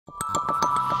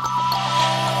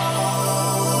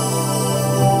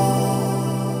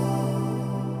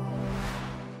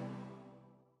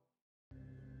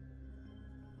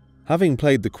Having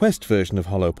played the Quest version of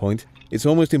Holopoint, it's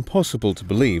almost impossible to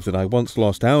believe that I once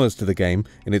lost hours to the game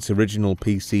in its original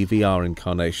PC VR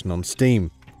incarnation on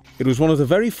Steam. It was one of the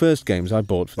very first games I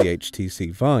bought for the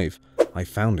HTC Vive. I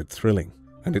found it thrilling,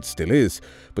 and it still is,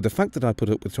 but the fact that I put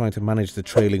up with trying to manage the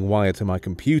trailing wire to my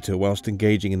computer whilst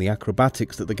engaging in the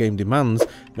acrobatics that the game demands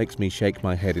makes me shake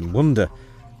my head in wonder.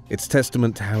 It's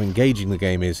testament to how engaging the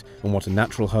game is, and what a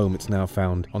natural home it's now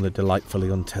found on the delightfully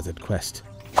untethered Quest.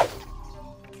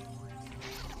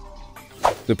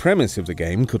 The premise of the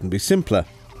game couldn't be simpler.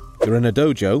 You're in a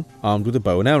dojo, armed with a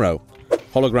bow and arrow.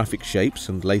 Holographic shapes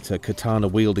and later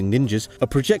katana-wielding ninjas are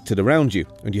projected around you,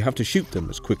 and you have to shoot them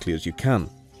as quickly as you can.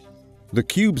 The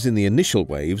cubes in the initial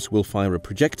waves will fire a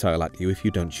projectile at you if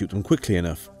you don't shoot them quickly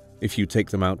enough. If you take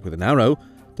them out with an arrow,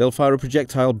 they'll fire a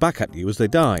projectile back at you as they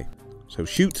die. So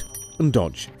shoot and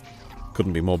dodge.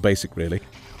 Couldn't be more basic, really.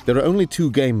 There are only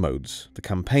two game modes, the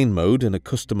campaign mode and a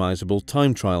customizable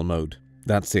time trial mode.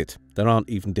 That's it. There aren't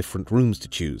even different rooms to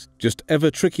choose. Just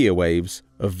ever trickier waves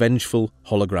of vengeful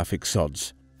holographic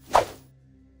sods.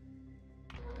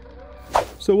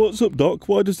 So what's up, Doc?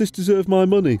 Why does this deserve my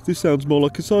money? This sounds more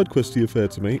like a side-questy affair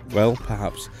to me. Well,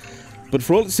 perhaps. But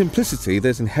for all its simplicity,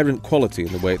 there's inherent quality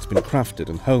in the way it's been crafted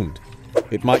and honed.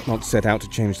 It might not set out to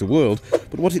change the world,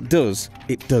 but what it does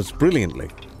brilliantly.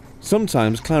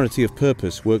 Sometimes clarity of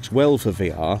purpose works well for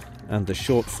VR and the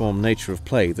short-form nature of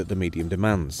play that the medium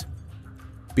demands.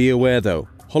 Be aware though,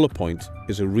 Holopoint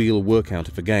is a real workout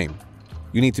of a game.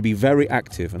 You need to be very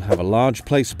active and have a large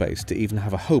play space to even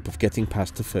have a hope of getting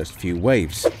past the first few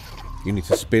waves. You need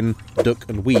to spin, duck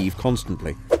and weave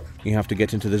constantly. You have to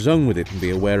get into the zone with it and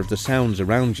be aware of the sounds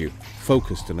around you,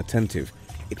 focused and attentive.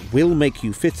 It will make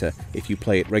you fitter if you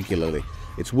play it regularly.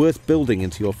 It's worth building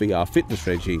into your VR fitness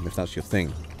regime if that's your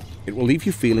thing. It will leave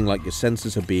you feeling like your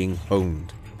senses are being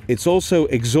honed. It's also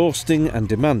exhausting and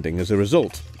demanding as a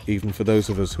result, even for those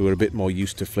of us who are a bit more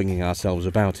used to flinging ourselves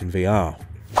about in VR.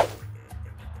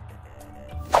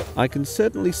 I can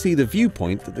certainly see the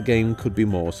viewpoint that the game could be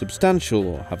more substantial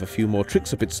or have a few more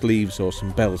tricks up its sleeves or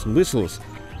some bells and whistles.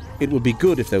 It would be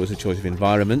good if there was a choice of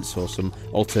environments or some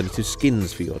alternative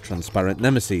skins for your transparent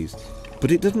nemesis,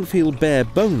 but it doesn't feel bare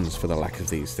bones for the lack of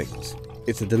these things.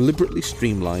 It's a deliberately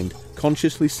streamlined,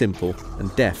 consciously simple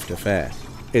and deft affair.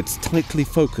 It's tightly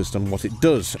focused on what it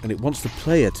does, and it wants the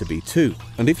player to be too.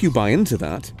 And if you buy into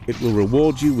that, it will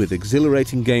reward you with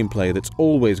exhilarating gameplay that's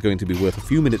always going to be worth a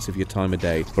few minutes of your time a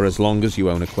day for as long as you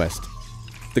own a Quest.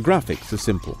 The graphics are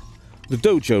simple. The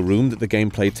dojo room that the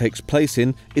gameplay takes place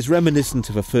in is reminiscent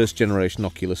of a first-generation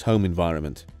Oculus home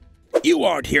environment. "You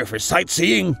aren't here for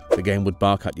sightseeing!" the game would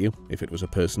bark at you, if it was a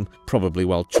person, probably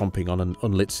while chomping on an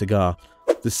unlit cigar.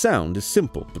 The sound is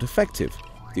simple but effective.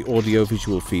 The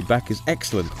audio-visual feedback is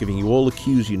excellent, giving you all the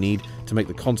cues you need to make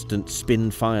the constant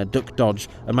spin, fire, duck, dodge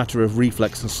a matter of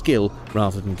reflex and skill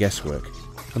rather than guesswork.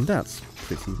 And that's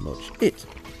pretty much it.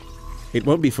 It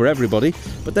won't be for everybody,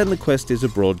 but then the Quest is a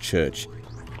broad church.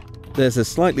 There's a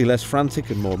slightly less frantic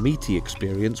and more meaty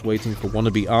experience waiting for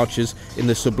wannabe archers in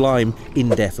the sublime In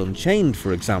Death Unchained,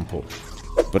 for example.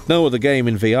 But no other game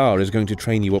in VR is going to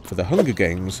train you up for the Hunger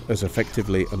Games as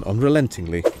effectively and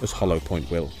unrelentingly as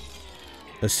Holopoint will.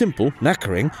 A simple,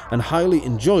 knackering, and highly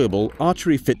enjoyable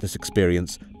archery fitness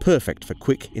experience, perfect for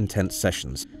quick, intense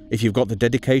sessions. If you've got the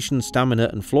dedication, stamina,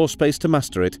 and floor space to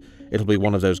master it, it'll be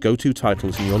one of those go-to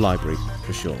titles in your library,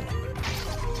 for sure.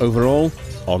 Overall,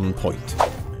 on point.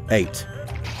 8.